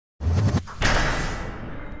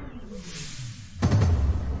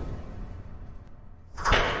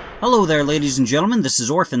Hello there, ladies and gentlemen, this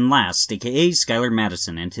is Orphan Last, aka Skylar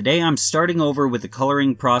Madison, and today I'm starting over with the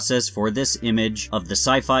coloring process for this image of the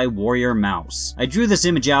Sci Fi Warrior Mouse. I drew this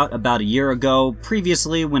image out about a year ago.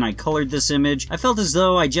 Previously, when I colored this image, I felt as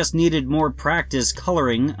though I just needed more practice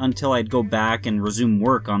coloring until I'd go back and resume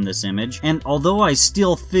work on this image, and although I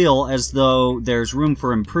still feel as though there's room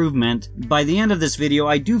for improvement, by the end of this video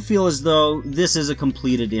I do feel as though this is a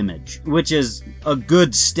completed image, which is a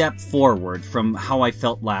good step forward from how I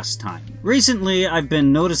felt last time. Recently, I've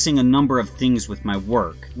been noticing a number of things with my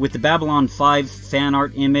work. With the Babylon 5 fan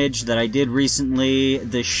art image that I did recently,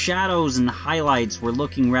 the shadows and highlights were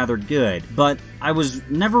looking rather good, but I was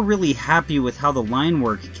never really happy with how the line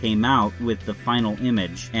work came out with the final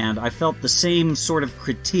image, and I felt the same sort of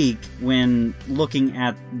critique when looking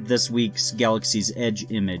at this week's Galaxy's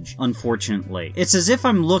Edge image, unfortunately. It's as if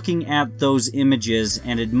I'm looking at those images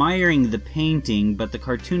and admiring the painting, but the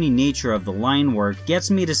cartoony nature of the line work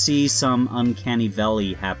gets me to see some uncanny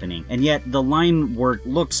valley happening, and yet the line work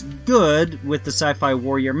looks good with the Sci Fi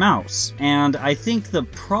Warrior Mouse. And I think the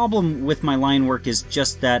problem with my line work is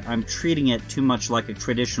just that I'm treating it too much like a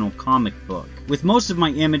traditional comic book. With most of my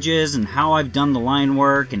images and how I've done the line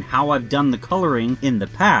work and how I've done the coloring in the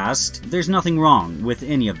past, there's nothing wrong with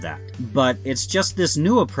any of that. But it's just this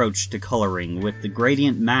new approach to coloring with the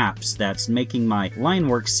gradient maps that's making my line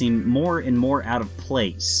work seem more and more out of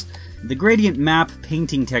place. The gradient map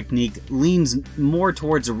painting technique leans more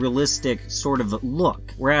towards a realistic sort of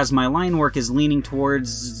look, whereas my line work is leaning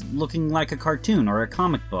towards looking like a cartoon or a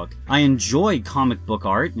comic book. I enjoy comic book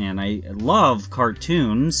art, and I love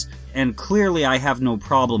cartoons, and clearly I have no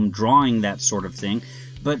problem drawing that sort of thing.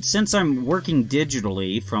 But since I'm working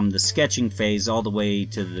digitally from the sketching phase all the way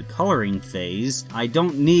to the coloring phase, I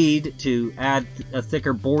don't need to add a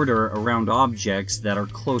thicker border around objects that are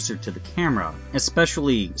closer to the camera,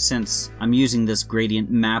 especially since I'm using this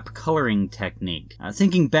gradient map coloring technique.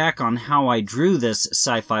 Thinking back on how I drew this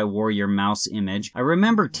Sci Fi Warrior Mouse image, I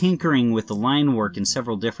remember tinkering with the line work in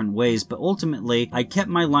several different ways, but ultimately I kept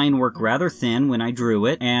my line work rather thin when I drew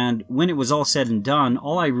it, and when it was all said and done,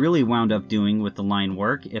 all I really wound up doing with the line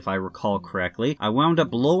work, if I recall correctly, I wound up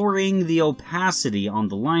lowering the opacity on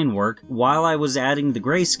the line work while I was adding the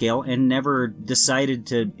grayscale and never decided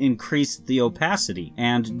to increase the opacity.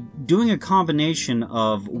 And doing a combination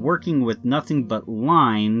of working with nothing but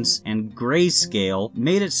lines and grayscale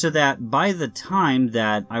made it so that by the time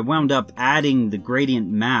that I wound up adding the gradient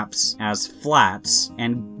maps as flats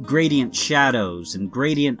and gradient shadows and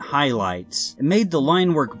gradient highlights, it made the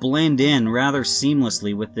line work blend in rather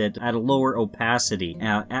seamlessly with it at a lower opacity.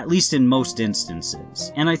 At least in most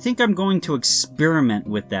instances. And I think I'm going to experiment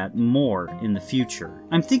with that more in the future.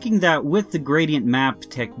 I'm thinking that with the gradient map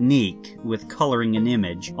technique with coloring an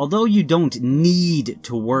image, although you don't need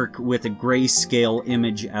to work with a grayscale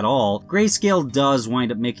image at all, grayscale does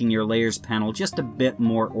wind up making your layers panel just a bit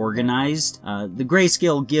more organized. The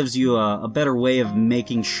grayscale gives you a better way of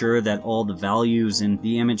making sure that all the values in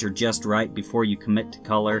the image are just right before you commit to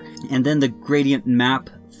color. And then the gradient map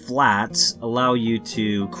flats allow you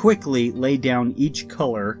to quickly lay down each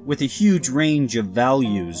color with a huge range of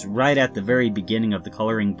values right at the very beginning of the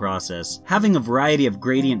coloring process. Having a variety of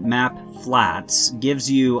gradient map flats gives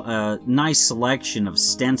you a nice selection of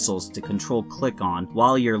stencils to control click on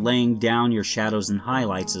while you're laying down your shadows and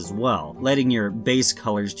highlights as well, letting your base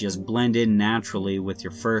colors just blend in naturally with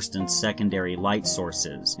your first and secondary light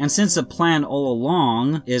sources. And since the plan all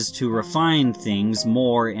along is to refine things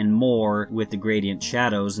more and more with the gradient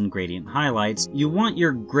shadows and gradient highlights, you want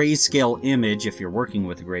your grayscale image, if you're working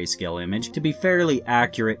with a grayscale image, to be fairly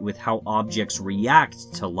accurate with how objects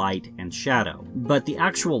react to light and shadow. But the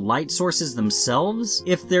actual light sources themselves,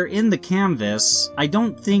 if they're in the canvas, I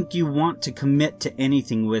don't think you want to commit to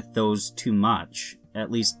anything with those too much. At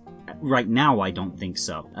least right now, I don't think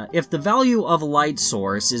so. If the value of a light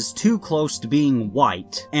source is too close to being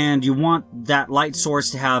white, and you want that light source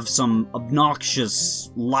to have some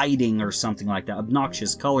obnoxious lighting or something like that,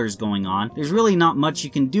 obnoxious colors going on, there's really not much you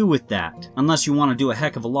can do with that, unless you want to do a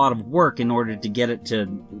heck of a lot of work in order to get it to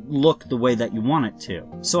look the way that you want it to.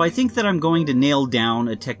 So I think that I'm going to nail down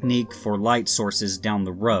a technique for light sources down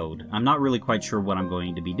the road. I'm not really quite sure what I'm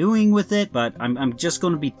going to be doing with it, but I'm just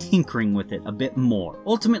going to be tinkering with it a bit more.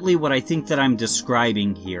 Ultimately, what I think that I'm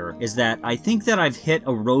describing here is that I think that I've hit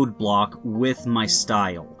a roadblock with my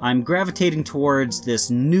style. I'm gravitating towards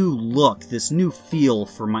this new look, this new feel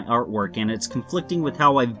for my artwork, and it's conflicting with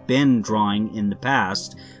how I've been drawing in the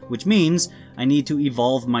past, which means I need to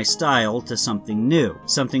evolve my style to something new,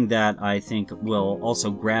 something that I think will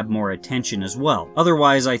also grab more attention as well.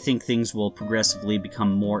 Otherwise, I think things will progressively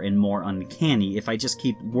become more and more uncanny if I just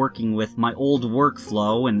keep working with my old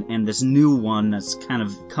workflow and this new one that's kind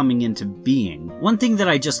of coming into being. One thing that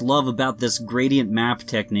I just love about this gradient map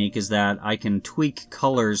technique is that I can tweak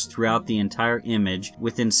colors throughout the entire image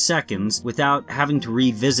within seconds without having to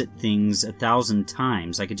revisit things 1,000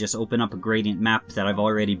 times. I could just open up a gradient map that I've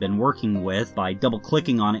already been working with by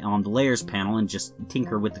double-clicking on it on the layers panel and just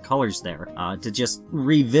tinker with the colors there, to just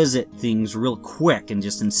revisit things real quick and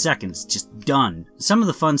just in seconds, just done. Some of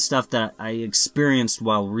the fun stuff that I experienced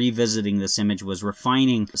while revisiting this image was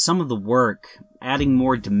refining some of the work, adding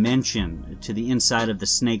more dimension to the inside of the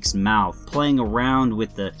snake's mouth, playing around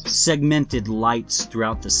with the segmented lights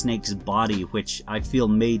throughout the snake's body, which I feel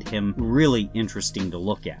made him really interesting to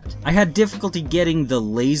look at. I had difficulty getting the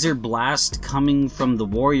laser blast coming from the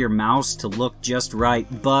warrior mouse to look just right,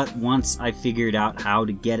 but once I figured out how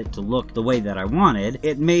to get it to look the way that I wanted,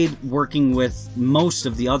 it made working with most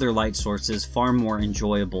of the other light sources far more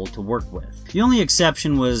enjoyable to work with. The only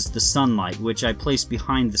exception was the sunlight, which I placed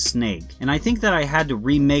behind the snake, and I think that I had to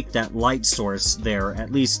remake that light source there at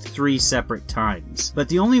least 3 separate times. But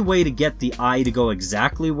the only way to get the eye to go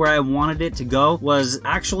exactly where I wanted it to go was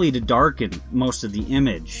actually to darken most of the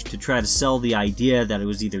image, to try to sell the idea that it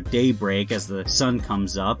was either daybreak as the sun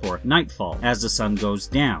comes up or nightfall as the sun goes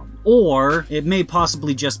down. Or it may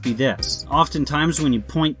possibly just be this. Oftentimes when you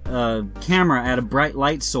point a camera at a bright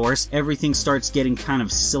light source, everything starts getting kind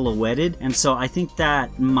of silhouetted, and so I think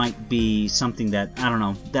that might be something that, I don't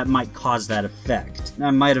know, that might cause that effect.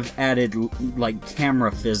 I might have added like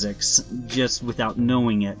camera physics just without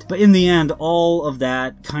knowing it. But in the end, all of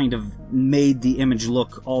that kind of made the image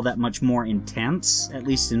look all that much more intense, at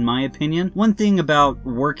least in my opinion. One thing about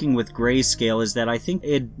working with grayscale is that I think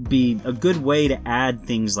it'd be a good way to add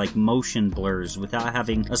things like motion blurs without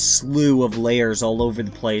having a slew of layers all over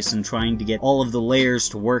the place and trying to get all of the layers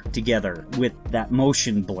to work together with that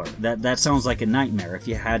motion blur. That sounds like a nightmare if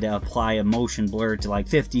you had to apply a motion blur to like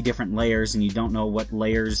 50 different layers and you don't know what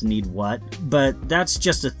layers need what. But that's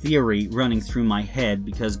just a theory running through my head,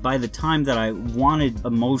 because by the time that I wanted a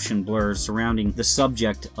motion blur surrounding the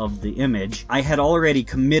subject of the image, I had already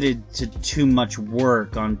committed to too much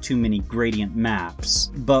work on too many gradient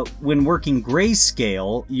maps. But when working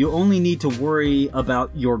grayscale, you only need to worry about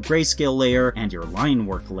your grayscale layer and your line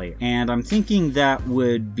work layer. And I'm thinking that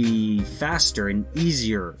would be faster and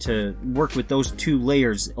easier to work with those 2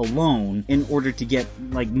 layers alone in order to get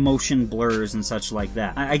like motion blurs and such like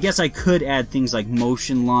that. I guess I could add things like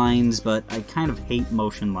motion lines, but I kind of hate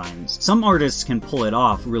motion lines. Some artists can pull it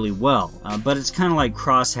off really well, but it's kind of like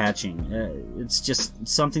cross-hatching. It's just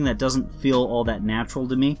something that doesn't feel all that natural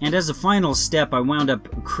to me. And as a final step, I wound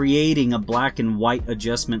up creating a black and white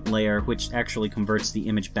adjustment layer, which actually converts the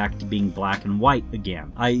image back to being black and white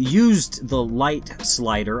again. I used the light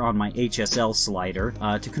slider on my HSL slider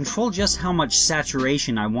to control just how much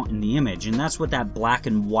saturation I want in the image, and that's what that black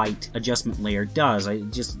and white adjustment layer does.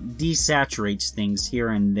 It just desaturates things here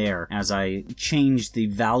and there as I change the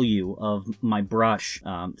value of my brush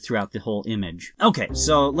throughout the whole image. Okay,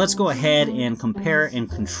 so let's go ahead and compare and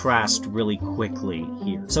contrast really quickly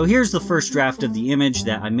here. So here's the first draft of the image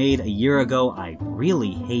that I made a year ago. I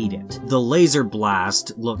really hate it. The laser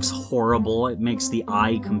blast looks horrible. It makes the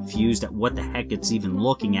eye confused at what the heck it's even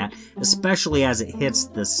looking at, especially as it hits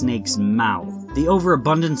the snake's mouth. The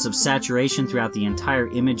overabundance of saturation throughout the entire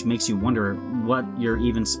image makes you wonder what you're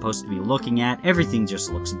even supposed to be looking at. Everything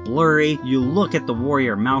just looks blurry. You look at the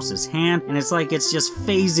warrior mouse's hand, and it's like it's just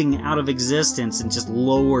phasing out of existence and just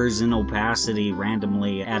lowers in opacity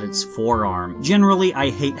randomly at its forearm. Generally,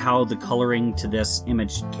 I hate how the coloring to this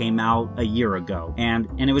image came out a year ago, and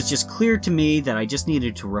it was just clear to me that I just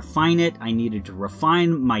needed to refine it. I needed to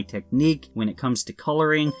refine my technique when it comes to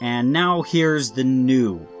coloring, and now here's the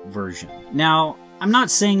new version. Now, I'm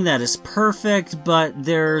not saying that it's perfect, but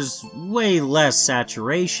there's way less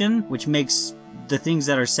saturation, which makes the things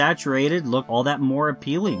that are saturated look all that more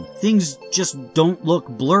appealing. Things just don't look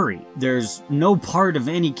blurry. There's no part of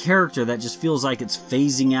any character that just feels like it's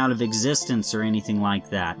phasing out of existence or anything like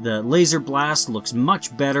that. The laser blast looks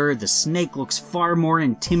much better, the snake looks far more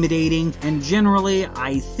intimidating, and generally,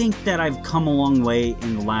 I think that I've come a long way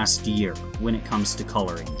in the last year. when it comes to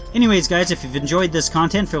coloring. Anyways guys, if you've enjoyed this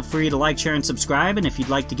content, feel free to like, share, and subscribe, and if you'd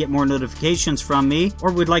like to get more notifications from me,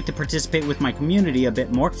 or would like to participate with my community a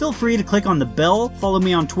bit more, feel free to click on the bell, follow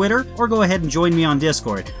me on Twitter, or go ahead and join me on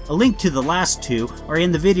Discord. A link to the last two are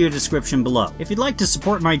in the video description below. If you'd like to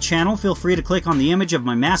support my channel, feel free to click on the image of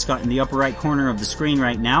my mascot in the upper right corner of the screen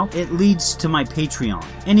right now. It leads to my Patreon.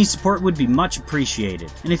 Any support would be much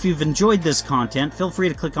appreciated. And if you've enjoyed this content, feel free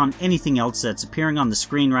to click on anything else that's appearing on the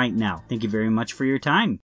screen right now. Thank you very much for your time.